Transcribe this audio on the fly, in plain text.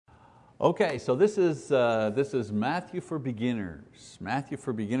Okay, so this is Matthew for Beginners. Matthew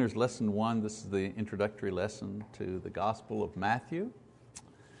for Beginners, lesson 1. This is the introductory lesson to the Gospel of Matthew.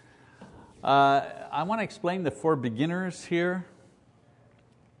 I want to explain the for beginners here.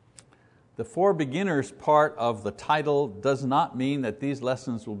 The for beginners part of the title does not mean that these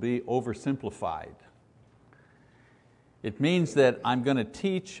lessons will be oversimplified. It means that I'm going to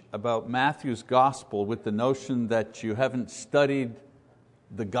teach about Matthew's Gospel with the notion that you haven't studied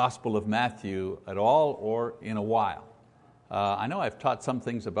the Gospel of Matthew at all or in a while. I know I've taught some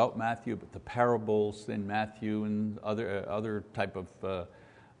things about Matthew, but the parables in Matthew and other type of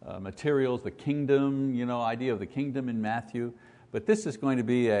materials, the kingdom, idea of the kingdom in Matthew. But this is going to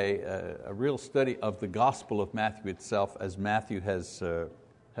be a real study of the Gospel of Matthew itself as Matthew has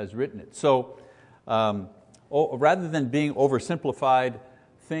written it. So rather than being oversimplified,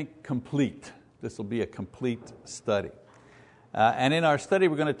 think complete. This will be a complete study. And in our study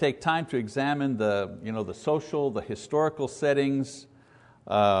we're going to take time to examine the social, the historical settings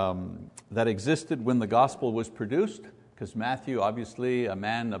that existed when the gospel was produced, because Matthew, obviously a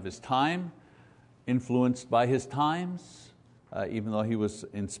man of his time, influenced by his times, even though he was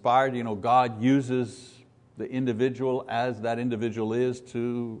inspired, God uses the individual as that individual is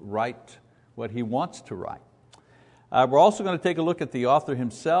to write what He wants to write. We're also going to take a look at the author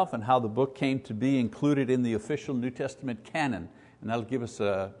himself and how the book came to be included in the official New Testament canon. And that'll give us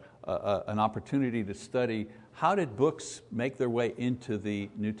an opportunity to study how did books make their way into the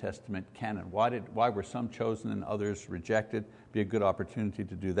New Testament canon? Why were some chosen and others rejected? Be a good opportunity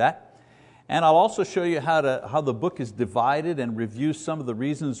to do that. And I'll also show you how the book is divided and review some of the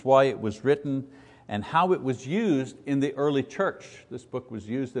reasons why it was written and how it was used in the early church. This book was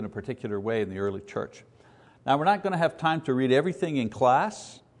used in a particular way in the early church. Now we're not going to have time to read everything in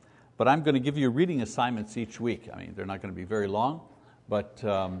class, but I'm going to give you reading assignments each week. They're not going to be very long, but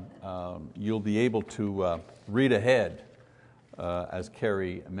you'll be able to read ahead, as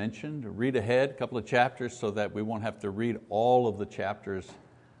Carrie mentioned. Read ahead a couple of chapters so that we won't have to read all of the chapters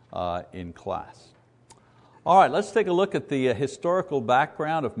in class. All right, let's take a look at the historical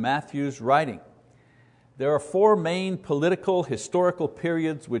background of Matthew's writing. There are 4 main political, historical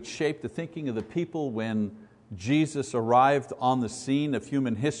periods which shape the thinking of the people when Jesus arrived on the scene of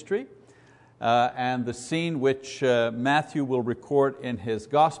human history, and the scene which Matthew will record in his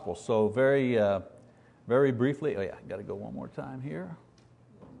gospel. So very briefly, I got to go one more time here.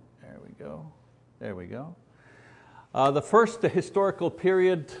 There we go. The first historical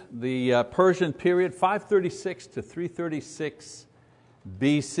period, the Persian period, 536 to 336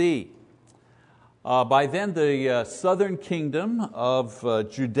 BC. By then the southern kingdom of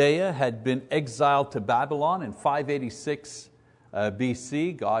Judea had been exiled to Babylon in 586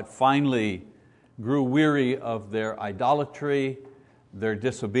 BC. God finally grew weary of their idolatry, their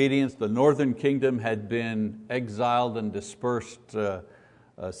disobedience. The northern kingdom had been exiled and dispersed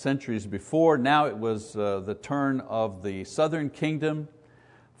centuries before. Now it was the turn of the southern kingdom,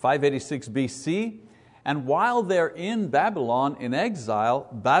 586 BC. And while they're in Babylon in exile,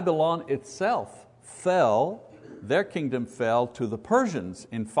 Babylon itself their kingdom fell to the Persians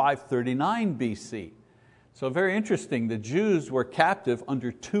in 539 BC. So very interesting, the Jews were captive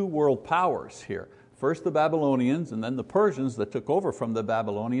under 2 world powers here. First the Babylonians and then the Persians that took over from the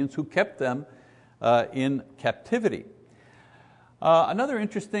Babylonians, who kept them in captivity. Another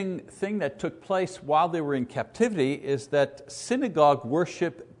interesting thing that took place while they were in captivity is that synagogue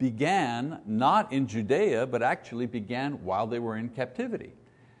worship began not in Judea, but actually began while they were in captivity.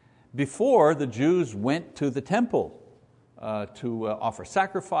 Before, the Jews went to the temple to offer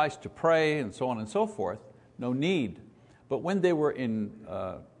sacrifice, to pray, and so on and so forth. No need. But when they were in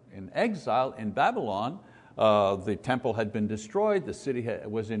exile in Babylon, the temple had been destroyed, the city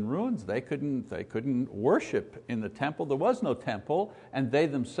was in ruins, they couldn't worship in the temple, there was no temple, and they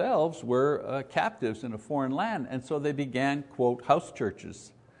themselves were captives in a foreign land. And so they began, quote, house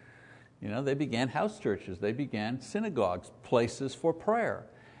churches. They began house churches, they began synagogues, places for prayer.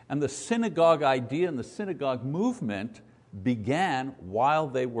 And the synagogue idea and the synagogue movement began while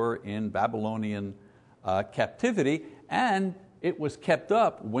they were in Babylonian captivity, and it was kept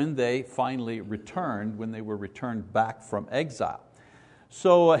up when they finally returned, when they were returned back from exile.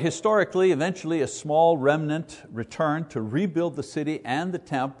 So historically, eventually a small remnant returned to rebuild the city and the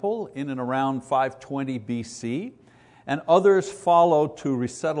temple in and around 520 BC, and others followed to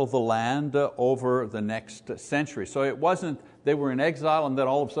resettle the land over the next century. So it wasn't they were in exile and then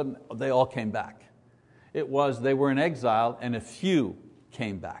all of a sudden they all came back. It was they were in exile and a few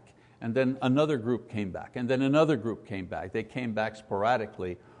came back, and then another group came back, and then another group came back. They came back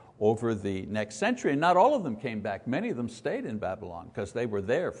sporadically over the next century. And not all of them came back. Many of them stayed in Babylon because they were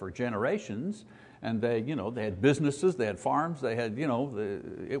there for generations, and they had businesses, they had farms, they had,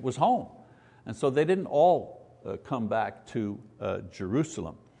 it was home. And so they didn't all come back to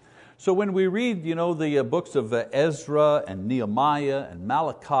Jerusalem. So when we read the books of Ezra and Nehemiah and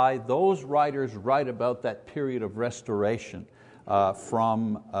Malachi, those writers write about that period of restoration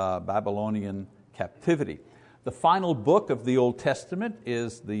from Babylonian captivity. The final book of the Old Testament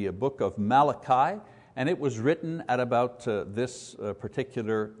is the book of Malachi, and it was written at about this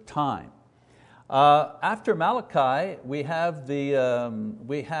particular time. After Malachi, we have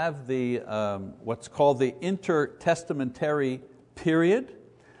what's called the intertestamentary period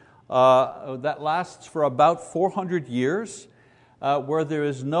that lasts for about 400 years, where there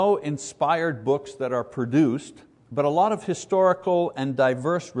is no inspired books that are produced, but a lot of historical and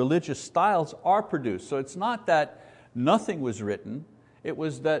diverse religious styles are produced. So it's not that nothing was written, it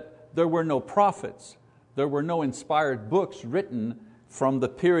was that there were no prophets, there were no inspired books written from the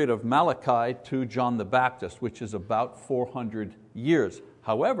period of Malachi to John the Baptist, which is about 400 years.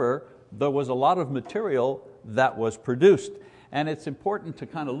 However, there was a lot of material that was produced. And it's important to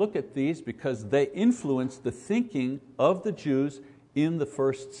kind of look at these because they influenced the thinking of the Jews in the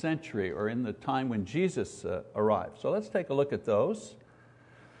first century, or in the time when Jesus arrived. So let's take a look at those.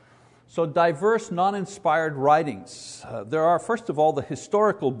 So diverse, non-inspired writings. There are, first of all, the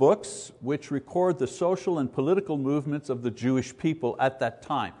historical books which record the social and political movements of the Jewish people at that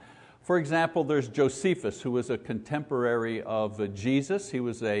time. For example, there's Josephus, who was a contemporary of Jesus. He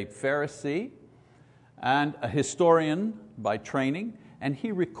was a Pharisee and a historian by training, and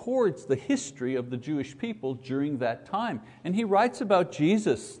he records the history of the Jewish people during that time. And he writes about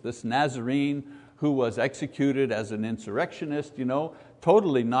Jesus, this Nazarene who was executed as an insurrectionist,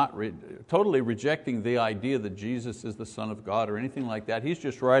 totally rejecting the idea that Jesus is the Son of God or anything like that. He's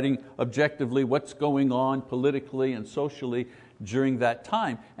just writing objectively what's going on politically and socially during that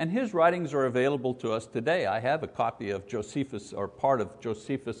time. And his writings are available to us today. I have a copy of Josephus, or part of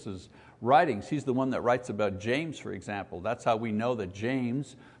Josephus's writings. He's the one that writes about James, for example. That's how we know that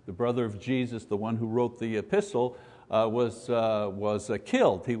James, the brother of Jesus, the one who wrote the epistle, was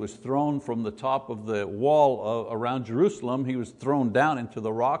killed. He was thrown from the top of the wall around Jerusalem. He was thrown down into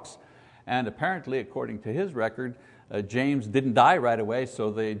the rocks, and apparently, according to his record, James didn't die right away,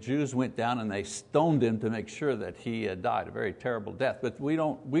 so the Jews went down and they stoned him to make sure that he died, a very terrible death. But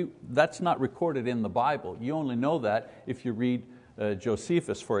that's not recorded in the Bible. You only know that if you read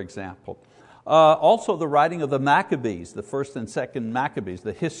Josephus, for example. Also the writing of the Maccabees, the first and second Maccabees,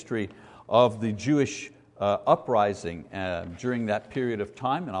 the history of the Jewish uprising during that period of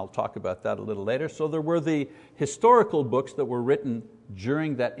time, and I'll talk about that a little later. So there were the historical books that were written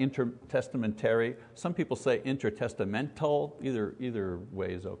during that intertestamentary, some people say intertestamental, either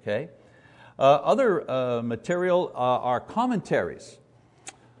way is okay. Other material are commentaries.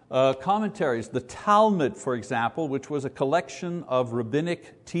 The Talmud, for example, which was a collection of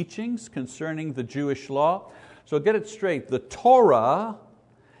rabbinic teachings concerning the Jewish law. So get it straight, the Torah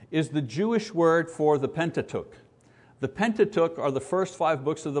is the Jewish word for the Pentateuch. The Pentateuch are the first 5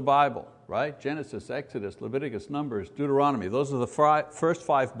 books of the Bible, right? Genesis, Exodus, Leviticus, Numbers, Deuteronomy. Those are the first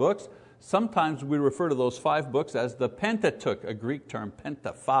 5 books. Sometimes we refer to those 5 books as the Pentateuch, a Greek term,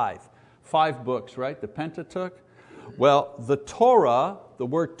 penta, 5. 5 books, right? The Pentateuch. Well, the Torah, the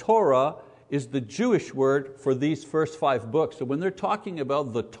word Torah, is the Jewish word for these first 5 books. So when they're talking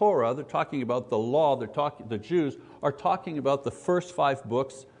about the Torah, they're talking about the law, the Jews are talking about the first 5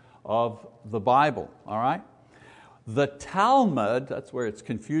 books of the Bible. All right? The Talmud, that's where it's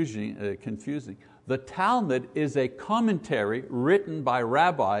confusing. The Talmud is a commentary written by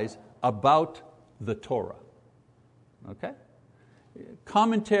rabbis about the Torah. Okay?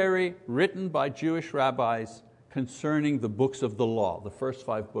 Commentary written by Jewish rabbis concerning the books of the law, the first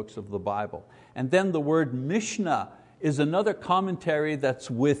 5 books of the Bible. And then the word Mishnah is another commentary that's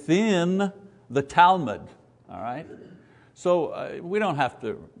within the Talmud. All right? So we don't have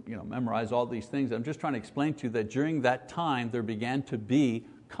to memorize all these things. I'm just trying to explain to you that during that time there began to be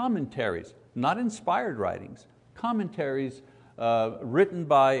commentaries, not inspired writings, commentaries written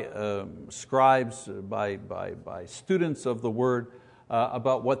by scribes, by students of the Word,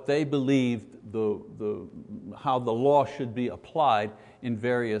 about what they believed, how the law should be applied in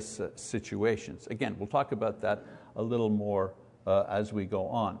various situations. Again, we'll talk about that a little more as we go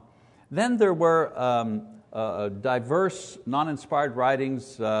on. Then there were diverse non-inspired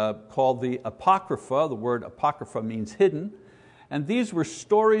writings called the Apocrypha. The word Apocrypha means hidden. And these were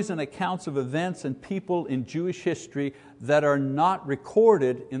stories and accounts of events and people in Jewish history that are not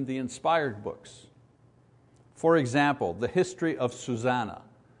recorded in the inspired books. For example, the history of Susanna.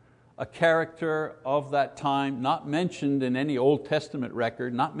 a character of that time, not mentioned in any Old Testament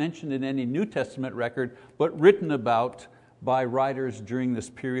record, not mentioned in any New Testament record, but written about by writers during this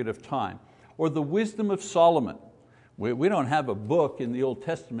period of time. Or the wisdom of Solomon. We don't have a book in the Old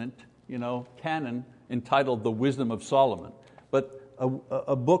Testament canon entitled The Wisdom of Solomon, but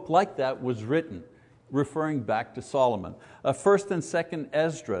a book like that was written, referring back to Solomon. First and second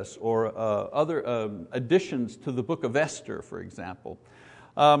Esdras, or other additions to the book of Esther, for example.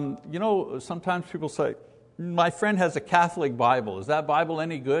 Sometimes people say, my friend has a Catholic Bible. Is that Bible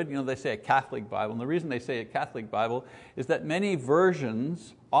any good? They say a Catholic Bible. And the reason they say a Catholic Bible is that many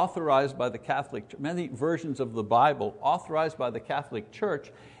versions authorized by the Catholic, many versions of the Bible authorized by the Catholic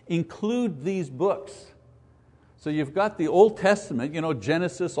Church include these books. So you've got the Old Testament,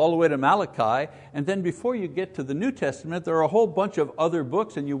 Genesis all the way to Malachi, and then before you get to the New Testament, there are a whole bunch of other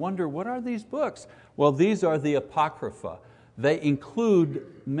books, and you wonder, what are these books? Well, these are the Apocrypha. They include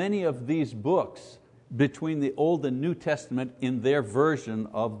many of these books between the Old and New Testament in their version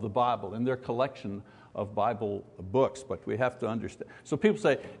of the Bible, in their collection of Bible books, but we have to understand. So people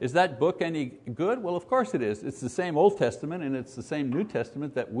say, is that book any good? Well, of course it is. It's the same Old Testament and it's the same New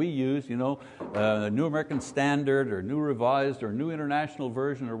Testament that we use, New American Standard or New Revised or New International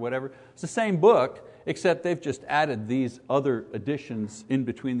Version or whatever. It's the same book, except they've just added these other additions in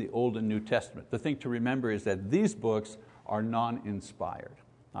between the Old and New Testament. The thing to remember is that these books are non-inspired.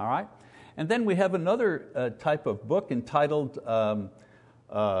 All right? And then we have another type of book entitled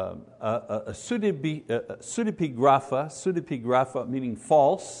pseudepigrapha, meaning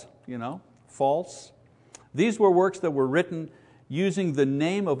false, false. These were works that were written using the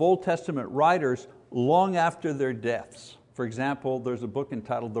name of Old Testament writers long after their deaths. For example, there's a book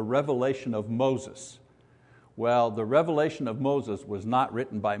entitled The Revelation of Moses. Well, the Revelation of Moses was not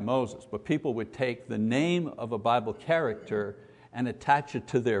written by Moses, but people would take the name of a Bible character and attach it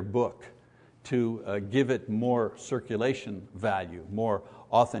to their book to give it more circulation value, more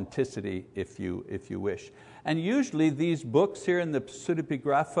authenticity, if you wish. And usually these books here in the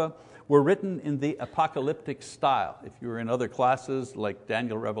pseudepigrapha were written in the apocalyptic style. If you were in other classes like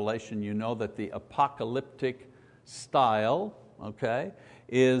Daniel Revelation, you know that the apocalyptic style,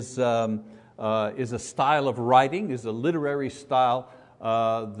 is a style of writing, is a literary style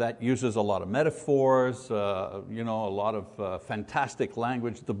that uses a lot of metaphors, a lot of fantastic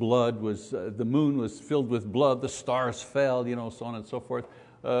language. The moon was filled with blood, the stars fell, so on and so forth,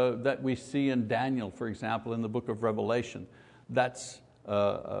 that we see in Daniel, for example, in the book of Revelation. That's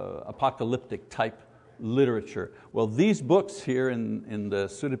apocalyptic type literature. Well, these books here in the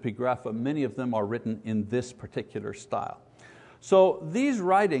pseudepigrapha, many of them are written in this particular style. So these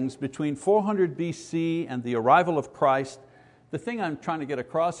writings between 400 BC and the arrival of Christ, the thing I'm trying to get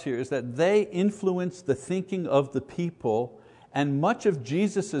across here is that they influenced the thinking of the people, and much of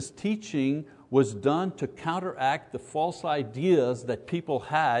Jesus' teaching was done to counteract the false ideas that people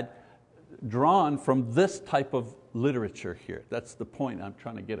had drawn from this type of literature here. That's the point I'm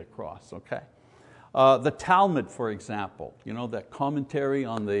trying to get across. The Talmud, for example, that commentary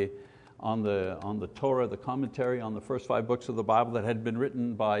on the Torah, the commentary on the first 5 books of the Bible that had been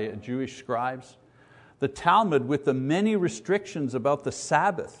written by Jewish scribes. The Talmud, with the many restrictions about the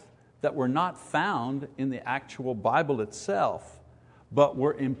Sabbath that were not found in the actual Bible itself, but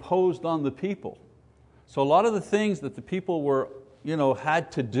were imposed on the people. So a lot of the things that the people were,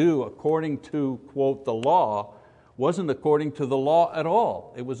 had to do according to, quote, the law, wasn't according to the law at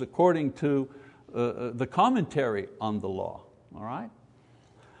all. It was according to the commentary on the law. All right?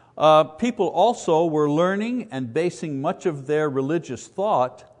 People also were learning and basing much of their religious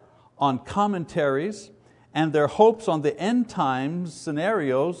thought on commentaries and their hopes on the end times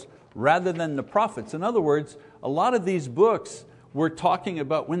scenarios rather than the prophets. In other words, a lot of these books were talking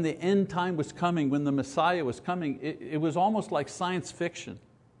about when the end time was coming, when the Messiah was coming. It was almost like science fiction.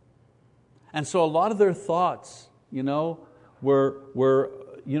 And so a lot of their thoughts, were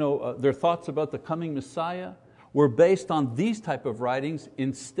their thoughts about the coming Messiah were based on these type of writings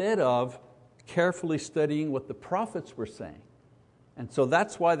instead of carefully studying what the prophets were saying. And so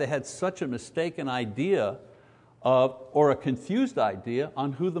that's why they had such a mistaken idea or a confused idea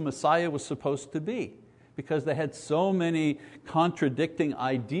on who the Messiah was supposed to be, because they had so many contradicting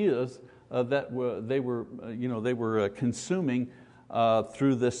ideas that they were consuming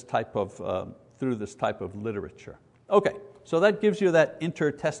through this type of literature. Okay, so that gives you that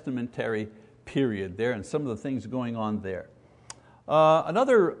intertestamentary period there and some of the things going on there.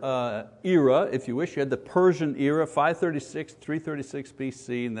 Another era, if you wish, you had the Persian era, 536, 336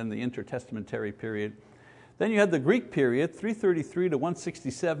 BC, and then the intertestamentary period. Then you had the Greek period, 333 to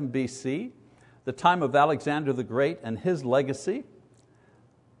 167 BC, the time of Alexander the Great and his legacy.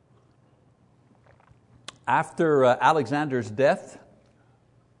 After Alexander's death,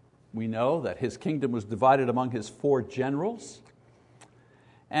 we know that his kingdom was divided among his 4 generals.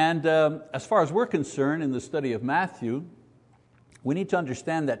 And as far as we're concerned in the study of Matthew, we need to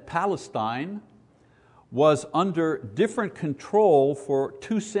understand that Palestine was under different control for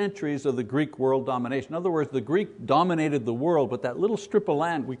 2 centuries of the Greek world domination. In other words, the Greek dominated the world, but that little strip of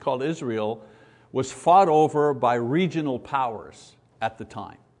land we called Israel was fought over by regional powers at the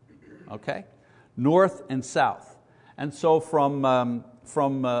time, okay? North and south. And so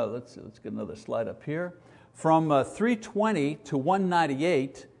let's get another slide up here. From 320 to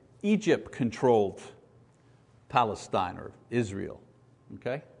 198, Egypt controlled Palestine or Israel,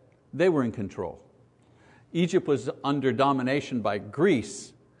 okay? They were in control. Egypt was under domination by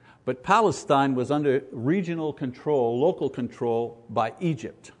Greece, but Palestine was under regional control, local control by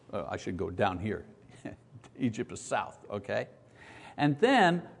Egypt. I should go down here. Egypt is south, okay? And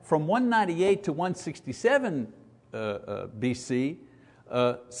then from 198 to 167 BC,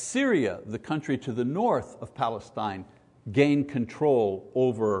 Syria, the country to the north of Palestine, gained control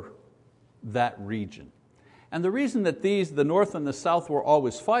over that region. And the reason that the north and the south were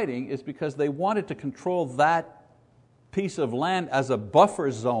always fighting is because they wanted to control that piece of land as a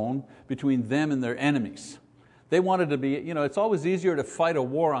buffer zone between them and their enemies. They wanted to be, it's always easier to fight a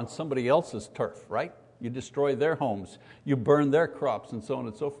war on somebody else's turf, right? You destroy their homes, you burn their crops, and so on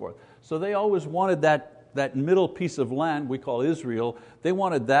and so forth. So they always wanted that middle piece of land we call Israel, they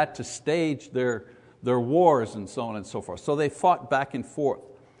wanted that to stage their wars and so on and so forth. So they fought back and forth.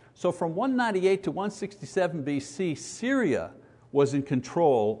 So from 198 to 167 BC, Syria was in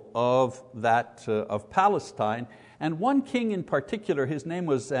control of Palestine, and one king in particular, his name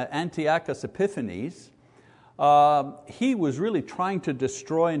was Antiochus Epiphanes. He was really trying to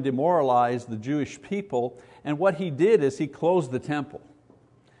destroy and demoralize the Jewish people, and what he did is he closed the temple.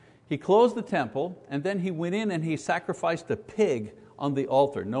 He closed the temple, and then he went in and he sacrificed a pig on the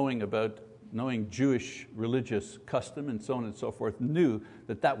altar, knowing Jewish religious custom and so on and so forth, knew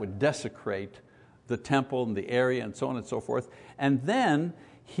that would desecrate the temple and the area and so on and so forth. And then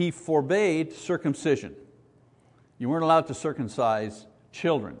he forbade circumcision. You weren't allowed to circumcise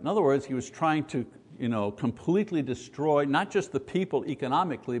children. In other words, he was trying to completely destroy not just the people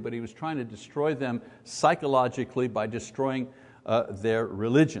economically, but he was trying to destroy them psychologically by destroying their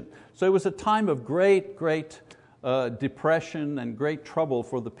religion. So it was a time of great depression and great trouble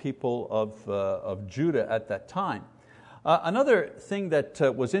for the people of Judah at that time. Another thing that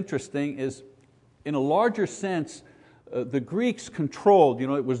was interesting is, in a larger sense, the Greeks controlled,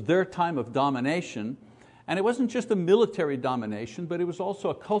 it was their time of domination, and it wasn't just a military domination, but it was also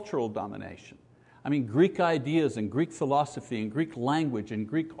a cultural domination. I mean, Greek ideas and Greek philosophy and Greek language and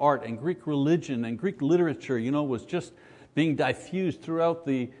Greek art and Greek religion and Greek literature, was just being diffused throughout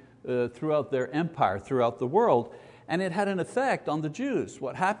their empire, throughout the world, and it had an effect on the Jews.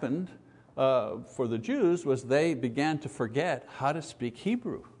 What happened for the Jews was they began to forget how to speak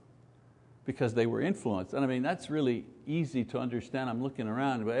Hebrew because they were influenced. And I mean, that's really easy to understand. I'm looking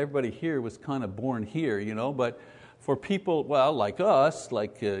around, but everybody here was kind of born here, but for people, well, like us,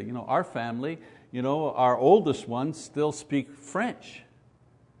 like our family, our oldest ones still speak French,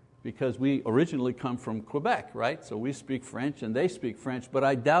 because we originally come from Quebec, right? So we speak French and they speak French, but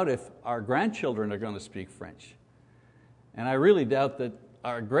I doubt if our grandchildren are going to speak French. And I really doubt that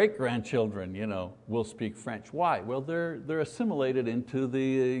our great-grandchildren will speak French. Why? Well, they're assimilated into the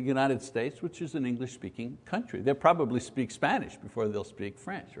United States, which is an English-speaking country. They'll probably speak Spanish before they'll speak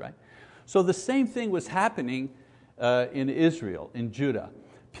French, right? So the same thing was happening in Israel, in Judah.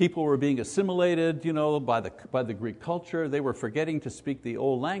 People were being assimilated by the Greek culture. They were forgetting to speak the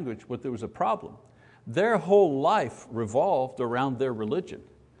old language, but there was a problem. Their whole life revolved around their religion,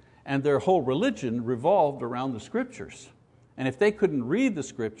 and their whole religion revolved around the Scriptures. And if they couldn't read the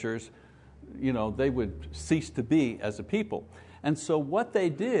Scriptures, they would cease to be as a people. And so what they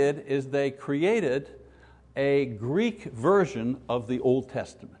did is they created a Greek version of the Old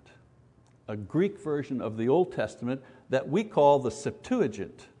Testament. A Greek version of the Old Testament that we call the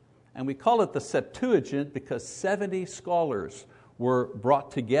Septuagint. And we call it the Septuagint because 70 scholars were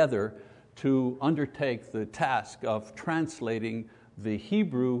brought together to undertake the task of translating the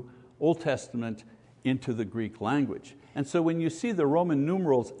Hebrew Old Testament into the Greek language. And so when you see the Roman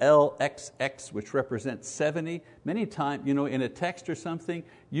numerals LXX, which represent 70, many times, in a text or something,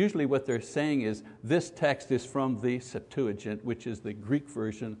 usually what they're saying is this text is from the Septuagint, which is the Greek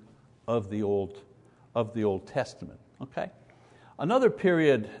version of the Old Testament. Okay? Another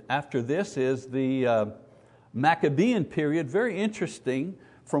period after this is the Maccabean period, very interesting,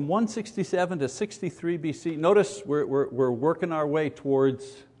 from 167 to 63 BC. Notice we're working our way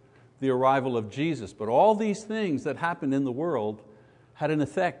towards the arrival of Jesus. But all these things that happened in the world had an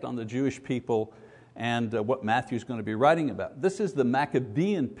effect on the Jewish people and what Matthew's going to be writing about. This is the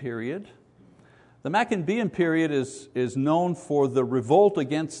Maccabean period. The Maccabean period is known for the revolt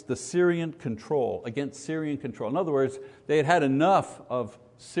against the Syrian control, In other words, they had had enough of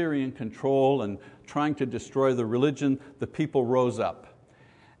Syrian control and trying to destroy the religion. The people rose up.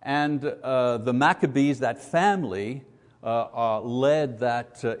 And the Maccabees, that family, led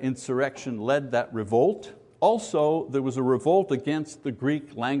that insurrection, led that revolt. Also, there was a revolt against the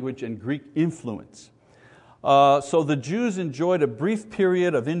Greek language and Greek influence. So the Jews enjoyed a brief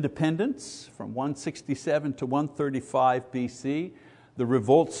period of independence from 167 to 135 BC. The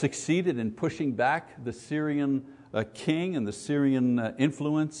revolt succeeded in pushing back the Syrian king and the Syrian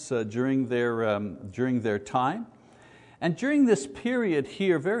influence during their time. And during this period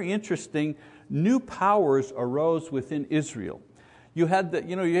here, very interesting, new powers arose within Israel. You had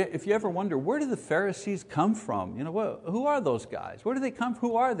if you ever wonder, where did the Pharisees come from? Who are those guys? Where do they come from?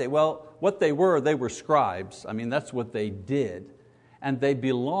 Who are they? Well, what they were scribes. That's what they did. And they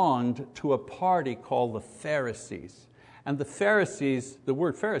belonged to a party called the Pharisees. And the Pharisees, the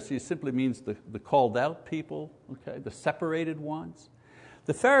word Pharisees simply means the called out people, okay, the separated ones.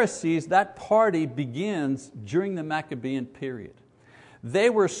 The Pharisees, that party begins during the Maccabean period.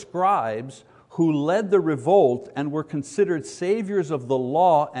 They were scribes who led the revolt and were considered saviors of the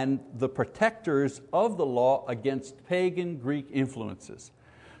law and the protectors of the law against pagan Greek influences.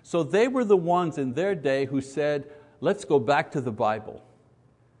 So they were the ones in their day who said, let's go back to the Bible.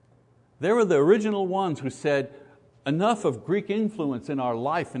 They were the original ones who said, enough of Greek influence in our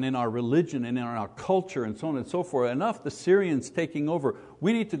life and in our religion and in our culture and so on and so forth, enough the Syrians taking over.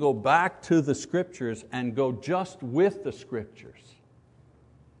 We need to go back to the Scriptures and go just with the Scriptures.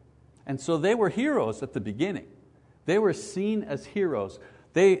 And so they were heroes at the beginning. They were seen as heroes.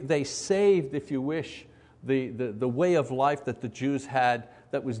 They saved, if you wish, the way of life that the Jews had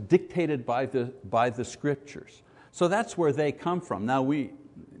that was dictated by the Scriptures. So that's where they come from. Now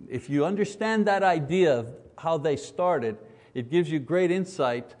if you understand that idea of how they started, it gives you great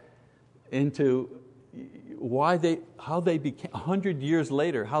insight into how they became, 100 years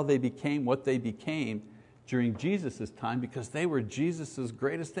later, how they became what they became during Jesus' time, because they were Jesus'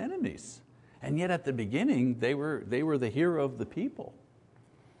 greatest enemies. And yet at the beginning, they were the hero of the people.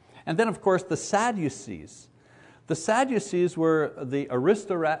 And then of course the Sadducees. The Sadducees were the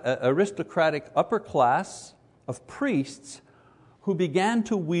aristocratic upper class of priests who began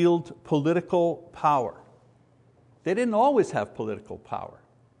to wield political power. They didn't always have political power,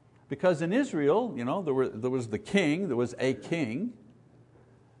 because in Israel, there was the king, there was a king,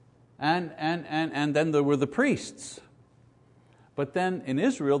 and then there were the priests. But then in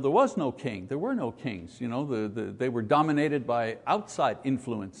Israel there was no king, there were no kings. They were dominated by outside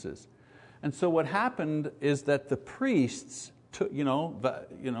influences. And so what happened is that the priests took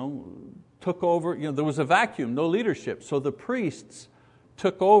over, there was a vacuum, no leadership. So the priests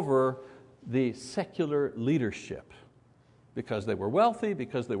took over the secular leadership because they were wealthy,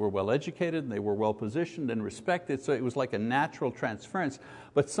 because they were well educated, and they were well positioned and respected. So it was like a natural transference.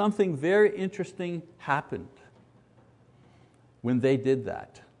 But something very interesting happened when they did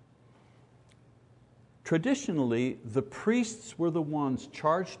that. Traditionally, the priests were the ones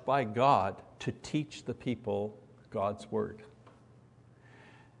charged by God to teach the people God's word.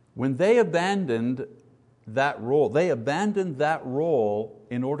 When they abandoned that role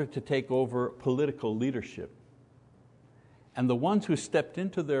in order to take over political leadership. And the ones who stepped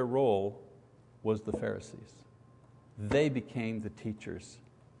into their role was the Pharisees. They became the teachers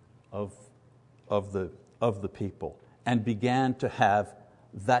of the people and began to have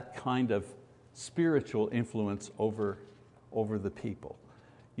that kind of spiritual influence over the people.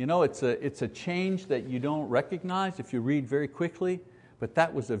 It's a change that you don't recognize if you read very quickly, but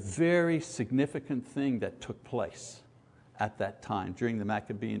that was a very significant thing that took place at that time during the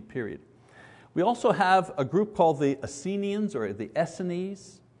Maccabean period. We also have a group called the Essenians or the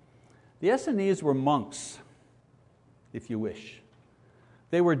Essenes. The Essenes were monks, if you wish.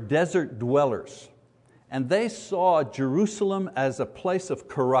 They were desert dwellers, and they saw Jerusalem as a place of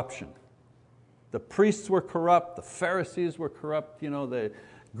corruption. The priests were corrupt, the Pharisees were corrupt, the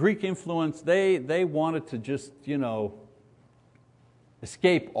Greek influence, they wanted to just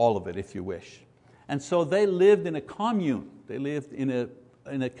escape all of it, if you wish. And so they lived in a commune. They lived in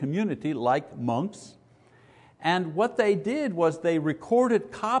a community like monks. And what they did was they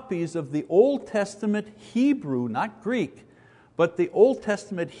recorded copies of the Old Testament Hebrew, not Greek, but the Old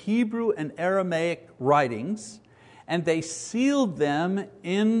Testament Hebrew and Aramaic writings, and they sealed them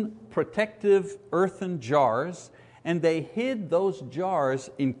in protective earthen jars, and they hid those jars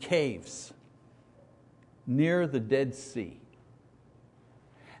in caves near the Dead Sea.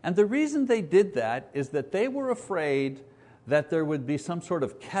 And the reason they did that is that they were afraid that there would be some sort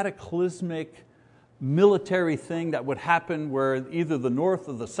of cataclysmic military thing that would happen where either the north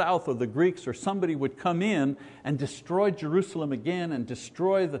or the south or the Greeks or somebody would come in and destroy Jerusalem again and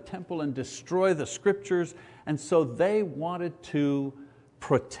destroy the temple and destroy the scriptures. And so they wanted to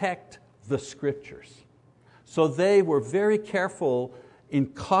protect the scriptures. So they were very careful in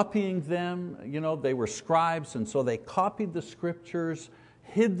copying them. They were scribes, and so they copied the scriptures,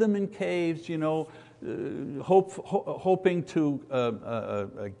 hid them in caves, hoping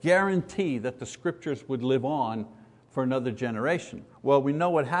to guarantee that the scriptures would live on for another generation. Well, we know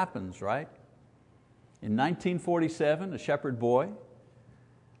what happens, right? In 1947, a shepherd boy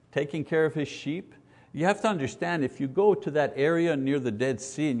taking care of his sheep. You have to understand, if you go to that area near the Dead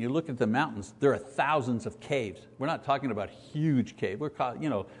Sea and you look at the mountains, there are thousands of caves. We're not talking about huge caves. We're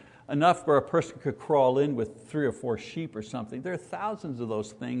enough where a person could crawl in with 3 or 4 sheep or something. There are thousands of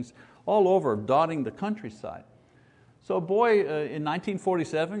those things all over, dotting the countryside. So a boy in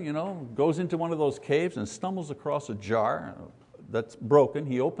 1947 goes into one of those caves and stumbles across a jar that's broken.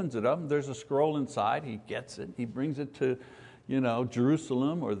 He opens it up, and there's a scroll inside. He gets it, he brings it to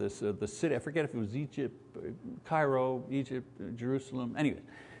Jerusalem or the city. I forget if it was Egypt, Cairo, Egypt, Jerusalem. Anyway,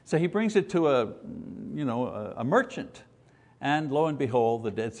 so he brings it to a merchant, and lo and behold,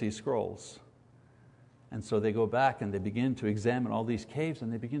 the Dead Sea Scrolls. And so they go back and they begin to examine all these caves,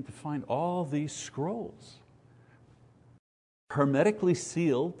 and they begin to find all these scrolls, hermetically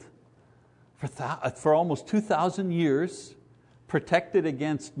sealed for almost 2,000 years, protected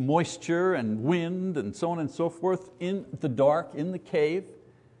against moisture and wind and so on and so forth, in the dark, in the cave.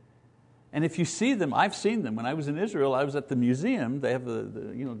 And if you see them, I've seen them. When I was in Israel, I was at the museum. They have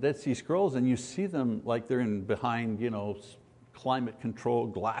the Dead Sea Scrolls, and you see them like they're behind climate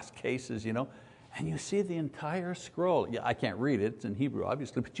controlled glass cases, and you see the entire scroll. Yeah, I can't read it, it's in Hebrew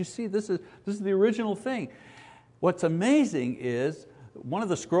obviously, but you see this is the original thing. What's amazing is one of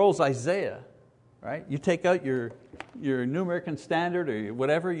the scrolls, Isaiah, right? You take out your New American Standard or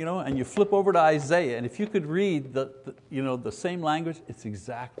whatever, and you flip over to Isaiah, and if you could read the same language, it's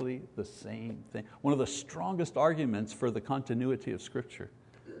exactly the same thing. One of the strongest arguments for the continuity of Scripture.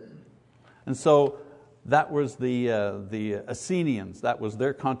 And so that was the Essenians, that was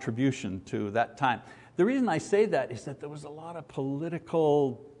their contribution to that time. The reason I say that is that there was a lot of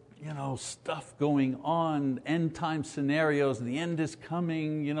political stuff going on, end time scenarios, the end is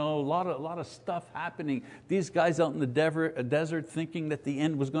coming, a lot of stuff happening. These guys out in the desert thinking that the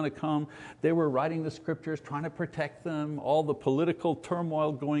end was going to come, they were writing the scriptures, trying to protect them, all the political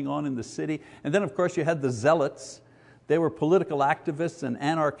turmoil going on in the city. And then of course you had the zealots. They were political activists and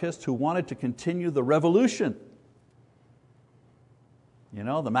anarchists who wanted to continue the revolution.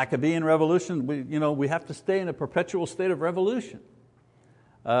 The Maccabean revolution, we have to stay in a perpetual state of revolution.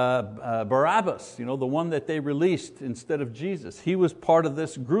 Barabbas, the one that they released instead of Jesus, he was part of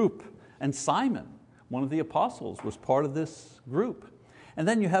this group. And Simon, one of the apostles, was part of this group. And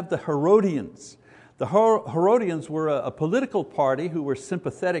then you have the Herodians. The Herodians were a political party who were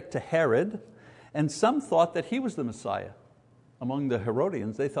sympathetic to Herod, and some thought that he was the Messiah. Among the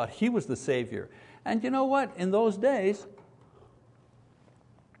Herodians, they thought he was the Savior. And you know what? In those days,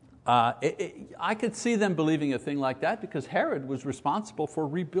 I could see them believing a thing like that because Herod was responsible for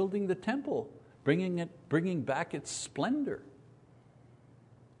rebuilding the temple, bringing back its splendor.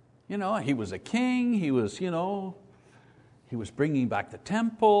 He was a king, he was bringing back the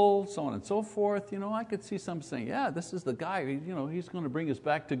temple, so on and so forth. I could see some saying, yeah, this is the guy, he's going to bring us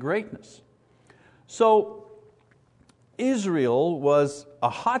back to greatness. So Israel was a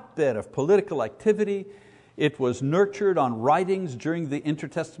hotbed of political activity. It was nurtured on writings during the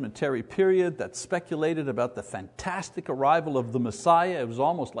intertestamentary period that speculated about the fantastic arrival of the Messiah. It was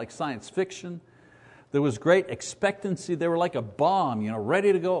almost like science fiction. There was great expectancy. They were like a bomb,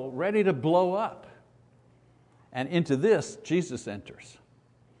 ready to go, ready to blow up. And into this, Jesus enters.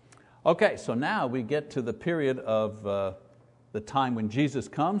 Okay, so now we get to the period of the time when Jesus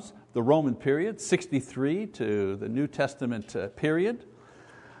comes, the Roman period, 63 to the New Testament period.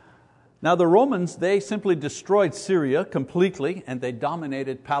 Now the Romans, they simply destroyed Syria completely and they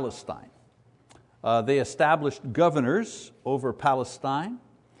dominated Palestine. They established governors over Palestine.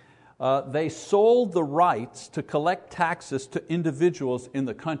 They sold the rights to collect taxes to individuals in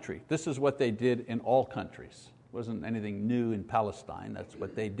the country. This is what they did in all countries. It wasn't anything new in Palestine, that's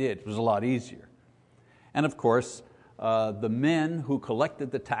what they did. It was a lot easier. And of course, the men who collected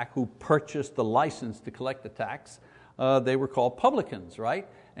the tax, who purchased the license to collect the tax, they were called publicans, right?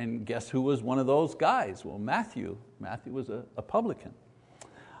 And guess who was one of those guys? Well, Matthew. Matthew was a publican.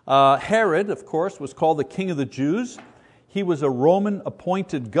 Herod, of course, was called the king of the Jews. He was a Roman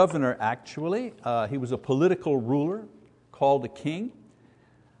appointed governor, actually. He was a political ruler called a king.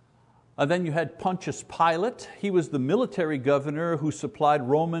 Then you had Pontius Pilate. He was the military governor who supplied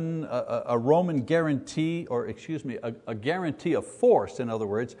a Roman guarantee, or excuse me, a guarantee of force, in other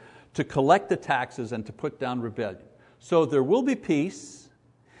words, to collect the taxes and to put down rebellion. So there will be peace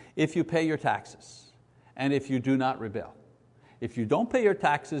if you pay your taxes and if you do not rebel. If you don't pay your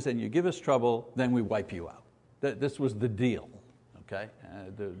taxes and you give us trouble, then we wipe you out. This was the deal. Okay?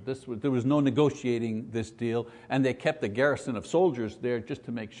 There was no negotiating this deal, and they kept a garrison of soldiers there just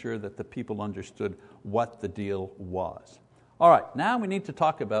to make sure that the people understood what the deal was. All right, now we need to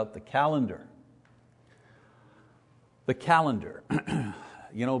talk about the calendar. The calendar,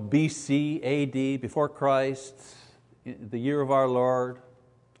 BC, AD, before Christ, the year of our Lord.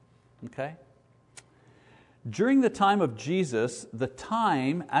 Okay? During the time of Jesus, the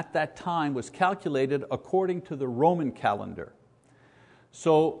time at that time was calculated according to the Roman calendar.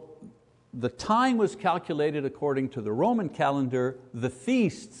 So the time was calculated according to the Roman calendar. The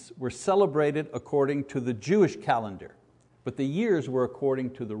feasts were celebrated according to the Jewish calendar, but the years were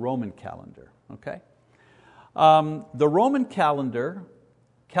according to the Roman calendar. Okay? The Roman calendar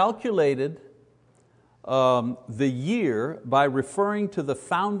calculated the year by referring to the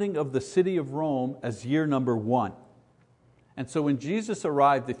founding of the city of Rome as year number 1. And so when Jesus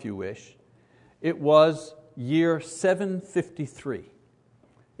arrived, if you wish, it was year 753.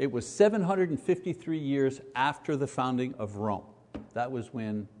 It was 753 years after the founding of Rome. That was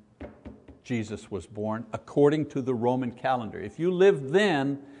when Jesus was born, according to the Roman calendar. If you lived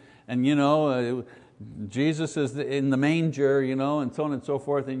then, and Jesus is in the manger, and so on and so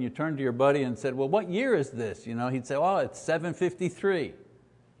forth, and you turned to your buddy and said, well, what year is this? He'd say, oh, it's 753,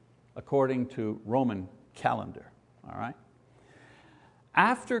 according to Roman calendar. All right?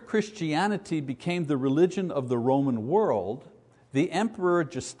 After Christianity became the religion of the Roman world, the Emperor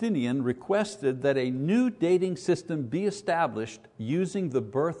Justinian requested that a new dating system be established using the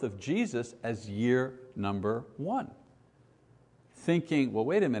birth of Jesus as year number 1. Thinking, well,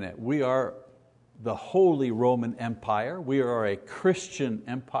 wait a minute, we are the Holy Roman Empire, we are a Christian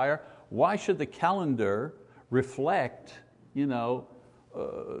empire, why should the calendar reflect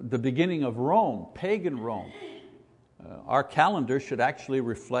the beginning of Rome, pagan Rome? Our calendar should actually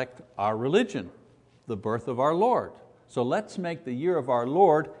reflect our religion, the birth of our Lord. So let's make the year of our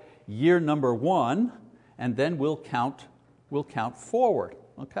Lord year number 1, and then we'll count forward.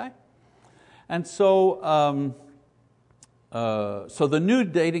 Okay? And so the new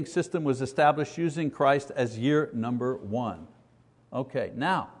dating system was established using Christ as year number 1. Okay,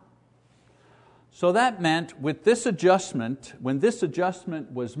 now, so that meant with this adjustment, when this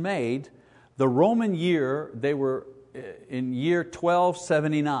adjustment was made, the Roman year, they were in year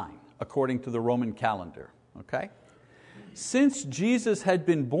 1279, according to the Roman calendar. Okay? Since Jesus had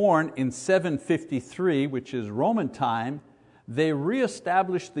been born in 753, which is Roman time, they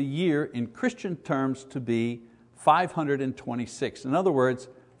reestablished the year in Christian terms to be 526. In other words,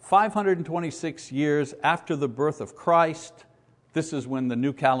 526 years after the birth of Christ, this is when the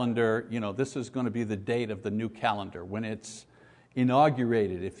new calendar, this is going to be the date of the new calendar, when it's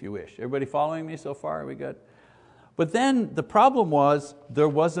inaugurated, if you wish. Everybody following me so far? Are we good? But then the problem was, there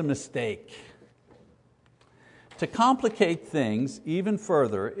was a mistake. To complicate things even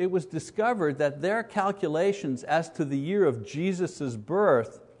further, it was discovered that their calculations as to the year of Jesus'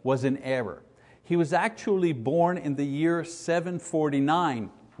 birth was in error. He was actually born in the year 749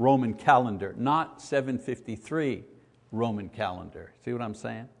 Roman calendar, not 753 Roman calendar. See what I'm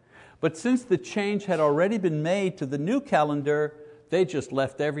saying? But since the change had already been made to the new calendar, they just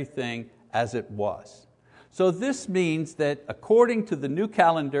left everything as it was. So this means that according to the new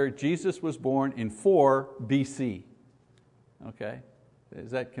calendar, Jesus was born in 4 BC. Okay?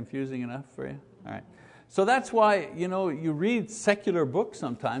 Is that confusing enough for you? All right. So that's why you read secular books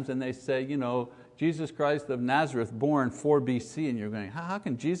sometimes and they say, Jesus Christ of Nazareth born 4 BC, and you're going, how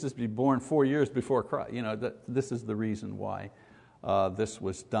can Jesus be born 4 years before Christ? This is the reason why this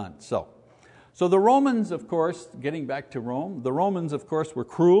was done. So the Romans, of course, getting back to Rome, the Romans, of course, were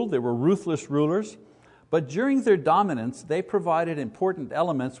cruel, they were ruthless rulers. But during their dominance, they provided important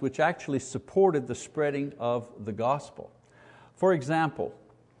elements which actually supported the spreading of the gospel. For example,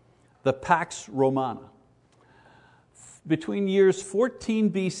 the Pax Romana. Between years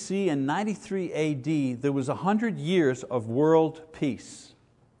 14 BC and 93 AD, there was 100 years of world peace.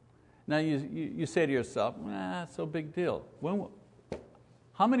 Now you say to yourself, it's no big deal.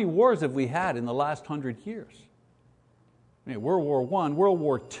 How many wars have we had in the last 100 years? World War I, World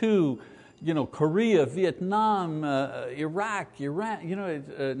War II, Korea, Vietnam, Iraq,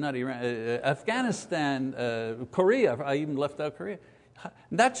 Iran, not Iran, Afghanistan, Korea, I even left out Korea.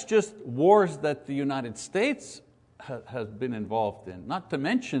 That's just wars that the United States has been involved in, not to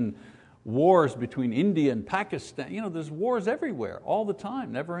mention wars between India and Pakistan. There's wars everywhere, all the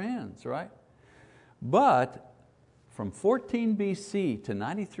time, never ends, right? But from 14 BC to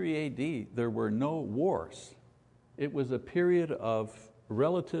 93 AD, there were no wars. It was a period of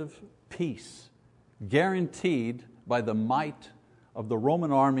relative peace, guaranteed by the might of the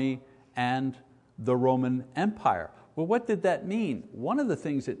Roman army and the Roman Empire. Well, what did that mean? One of the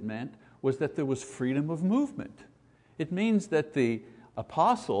things it meant was that there was freedom of movement. It means that the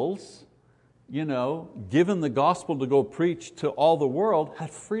apostles, given the gospel to go preach to all the world,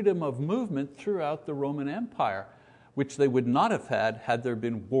 had freedom of movement throughout the Roman Empire, which they would not have had there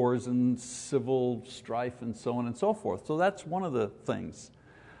been wars and civil strife and so on and so forth. So that's one of the things.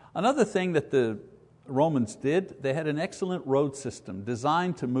 Another thing that the Romans did, they had an excellent road system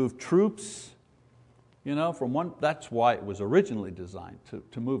designed to move troops, that's why it was originally designed,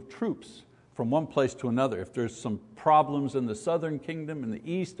 to move troops from one place to another. If there's some problems in the southern kingdom, in the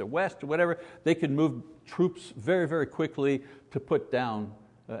east or west or whatever, they could move troops very, very quickly to put down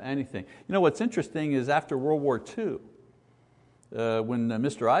anything. What's interesting is after World War II, when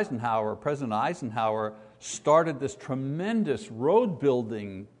Mr. Eisenhower, President Eisenhower, started this tremendous road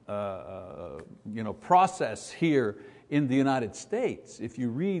building process here in the United States. If you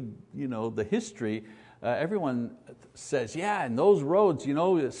read the history, everyone says, yeah, and those roads,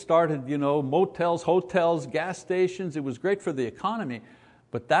 it started motels, hotels, gas stations. It was great for the economy,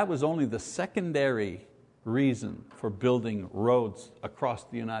 but that was only the secondary reason for building roads across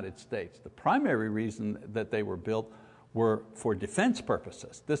the United States. The primary reason that they were built were for defense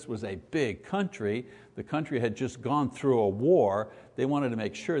purposes. This was a big country. The country had just gone through a war. They wanted to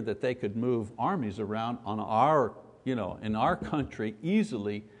make sure that they could move armies around in our country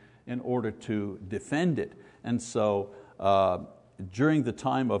easily in order to defend it. And so during the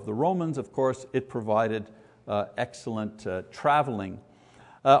time of the Romans, of course, it provided excellent traveling.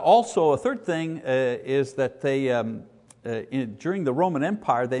 Also, a third thing is that they, during the Roman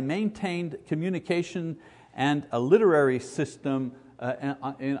Empire, they maintained communication and a literary system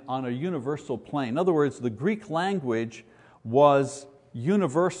on a universal plane. In other words, the Greek language was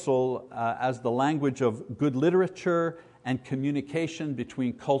universal as the language of good literature and communication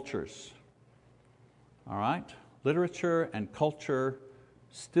between cultures. All right? Literature and culture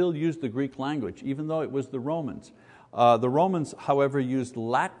still used the Greek language, even though it was the Romans. The Romans, however, used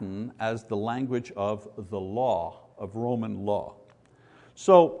Latin as the language of the law, of Roman law.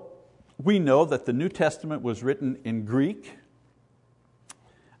 So we know that the New Testament was written in Greek,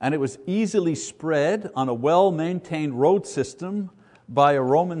 and it was easily spread on a well-maintained road system by a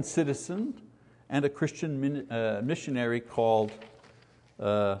Roman citizen and a Christian missionary called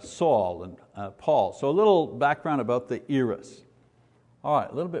Saul and Paul. So a little background about the eras. All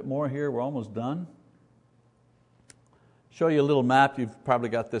right, a little bit more here, we're almost done. Show you a little map. You've probably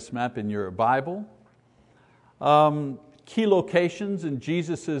got this map in your Bible. Key locations in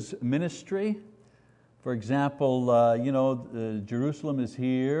Jesus' ministry. For example, Jerusalem is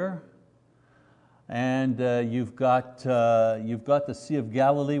here, and you've got the Sea of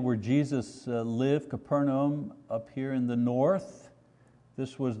Galilee where Jesus lived, Capernaum up here in the north.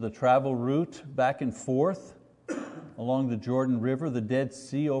 This was the travel route back and forth along the Jordan River, the Dead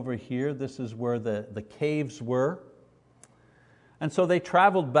Sea over here. This is where the caves were. And so they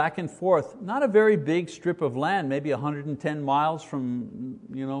traveled back and forth, not a very big strip of land, maybe 110 miles from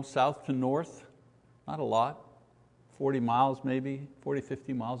south to north, not a lot, 40 miles maybe, 40,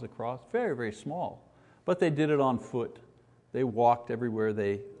 50 miles across, very, very small. But they did it on foot. They walked everywhere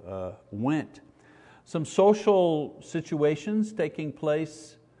they went. Some social situations taking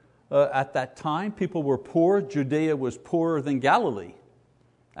place at that time. People were poor. Judea was poorer than Galilee,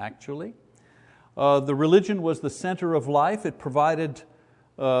 actually. The religion was the center of life. It provided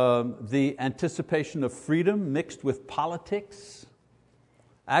the anticipation of freedom mixed with politics.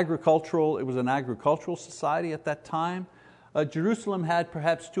 It was an agricultural society at that time. Jerusalem had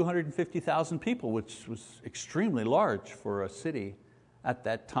perhaps 250,000 people, which was extremely large for a city at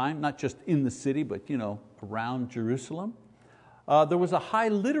that time, not just in the city, but around Jerusalem. There was a high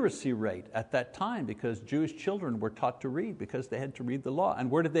literacy rate at that time because Jewish children were taught to read because they had to read the law. And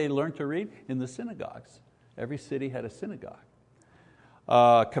where did they learn to read? In the synagogues. Every city had a synagogue.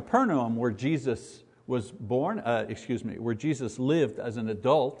 Capernaum, where Jesus was born, where Jesus lived as an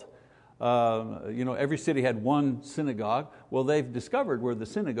adult, Every city had one synagogue. Well, they've discovered where the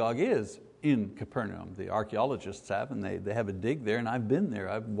synagogue is in Capernaum. The archaeologists have, and they have a dig there, and I've been there.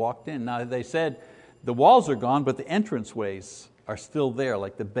 I've walked in. Now they said the walls are gone, but the entranceways are still there.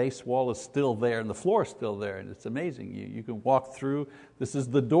 Like the base wall is still there, and the floor is still there, and it's amazing. You can walk through. This is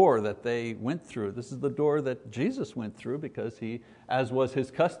the door that they went through. This is the door that Jesus went through, because He, as was His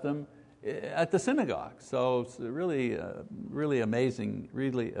custom, at the synagogue. So it's really amazing,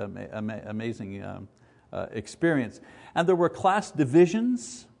 amazing experience. And there were class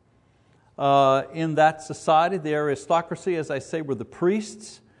divisions in that society. The aristocracy, as I say, were the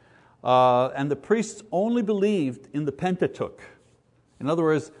priests, and the priests only believed in the Pentateuch. In other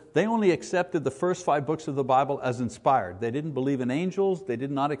words, they only accepted the first 5 books of the Bible as inspired. They didn't believe in angels, they did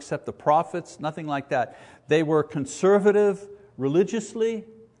not accept the prophets, nothing like that. They were conservative religiously,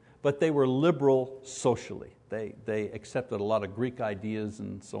 but they were liberal socially. They accepted a lot of Greek ideas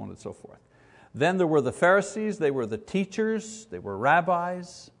and so on and so forth. Then there were the Pharisees. They were the teachers. They were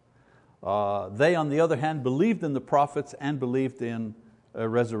rabbis. They, on the other hand, believed in the prophets and believed in a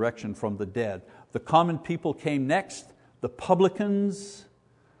resurrection from the dead. The common people came next, the publicans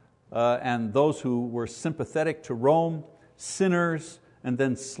and those who were sympathetic to Rome, sinners, and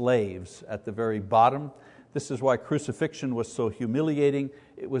then slaves at the very bottom. This is why crucifixion was so humiliating.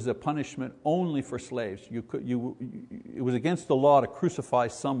 It was a punishment only for slaves. It was against the law to crucify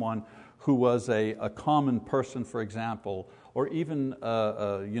someone who was a common person, for example, or even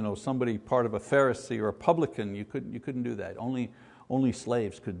somebody part of a Pharisee or a publican. You couldn't do that. Only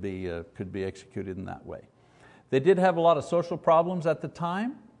slaves could be executed in that way. They did have a lot of social problems at the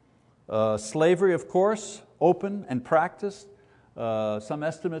time. Slavery, of course, open and practiced. Some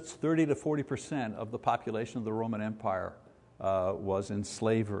estimates, 30 to 40% of the population of the Roman Empire was in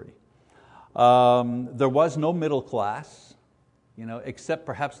slavery. There was no middle class, except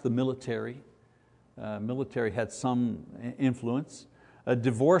perhaps the military. Military had some influence.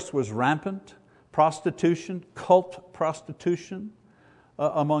 Divorce was rampant. Prostitution, cult prostitution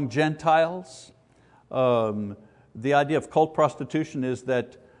among Gentiles. The idea of cult prostitution is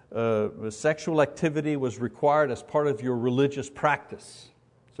that sexual activity was required as part of your religious practice.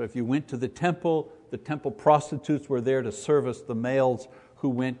 So if you went to the temple prostitutes were there to service the males who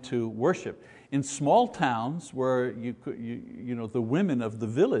went to worship. In small towns where the women of the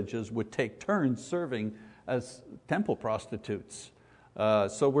villages would take turns serving as temple prostitutes.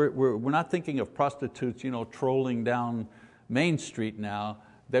 So we're not thinking of prostitutes trolling down Main Street now.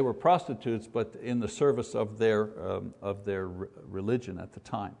 They were prostitutes, but in the service of their religion at the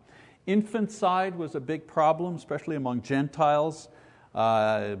time. Infanticide was a big problem, especially among Gentiles.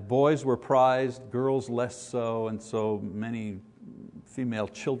 Boys were prized, girls less so, and so many female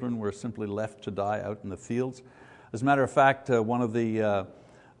children were simply left to die out in the fields. As a matter of fact, one of the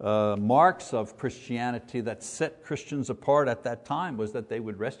marks of Christianity that set Christians apart at that time was that they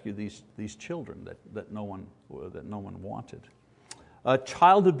would rescue these children that no one wanted.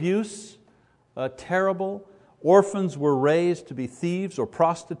 Child abuse, terrible. Orphans were raised to be thieves or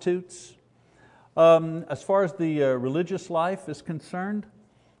prostitutes. As far as the religious life is concerned,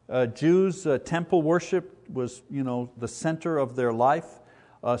 Jews' temple worship was the center of their life.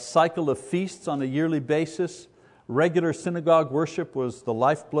 A cycle of feasts on a yearly basis. Regular synagogue worship was the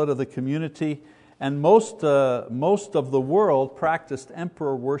lifeblood of the community, and most of the world practiced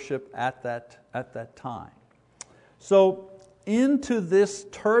emperor worship at that time. So into this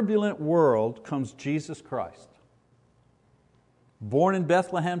turbulent world comes Jesus Christ. Born in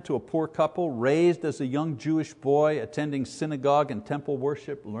Bethlehem to a poor couple, raised as a young Jewish boy, attending synagogue and temple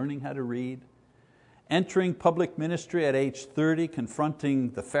worship, learning how to read, entering public ministry at age 30,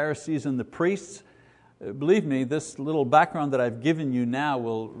 confronting the Pharisees and the priests. Believe me, this little background that I've given you now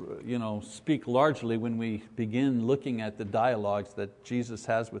will speak largely when we begin looking at the dialogues that Jesus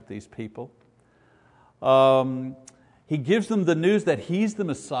has with these people. He gives them the news that He's the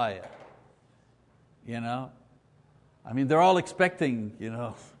Messiah. They're all expecting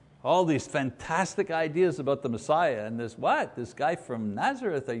all these fantastic ideas about the Messiah, and this guy from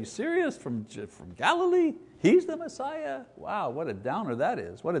Nazareth, are you serious? From Galilee? He's the Messiah? Wow, what a downer that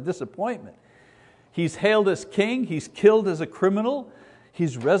is. What a disappointment. He's hailed as king, He's killed as a criminal,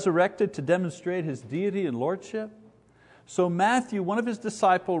 He's resurrected to demonstrate His deity and lordship. So Matthew, one of His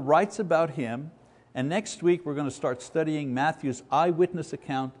disciples, writes about Him, and next week we're going to start studying Matthew's eyewitness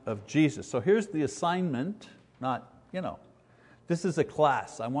account of Jesus. So here's the assignment, this is a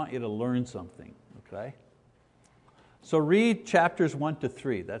class. I want you to learn something, okay? So read chapters 1 to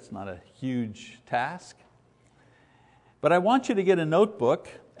 3. That's not a huge task. But I want you to get a notebook,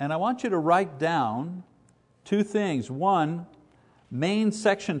 and I want you to write down two things. One, main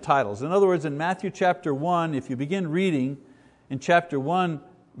section titles. In other words, in Matthew chapter 1, if you begin reading in chapter 1,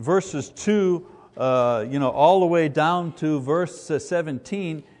 verses 2 all the way down to verse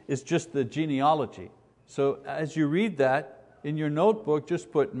 17 is just the genealogy. So as you read that, in your notebook,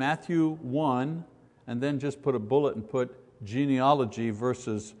 just put Matthew 1 and then just put a bullet and put genealogy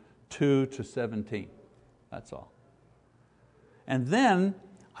verses 2 to 17. That's all. And then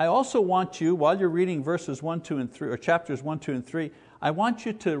I also want you, while you're reading verses 1, 2, and 3, or chapters 1, 2, and 3, I want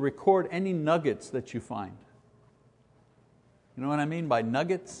you to record any nuggets that you find. You know what I mean by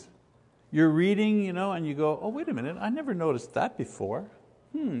nuggets? You're reading, and you go, oh, wait a minute, I never noticed that before.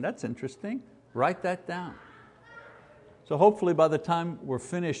 That's interesting. Write that down. So hopefully by the time we're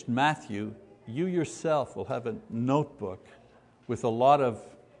finished Matthew, you yourself will have a notebook with a lot of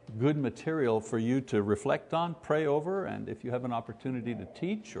good material for you to reflect on, pray over, and if you have an opportunity to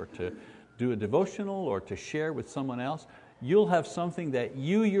teach or to do a devotional or to share with someone else, you'll have something that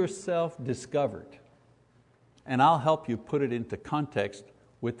you yourself discovered. And I'll help you put it into context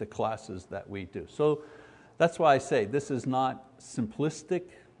with the classes that we do. So that's why I say this is not simplistic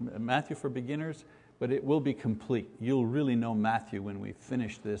Matthew for beginners, but it will be complete. You'll really know Matthew when we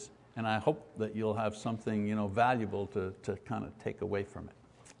finish this, and I hope that you'll have something valuable to kind of take away from it.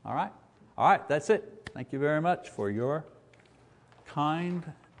 All right, that's it. Thank you very much for your kind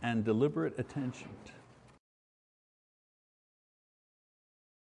and deliberate attention.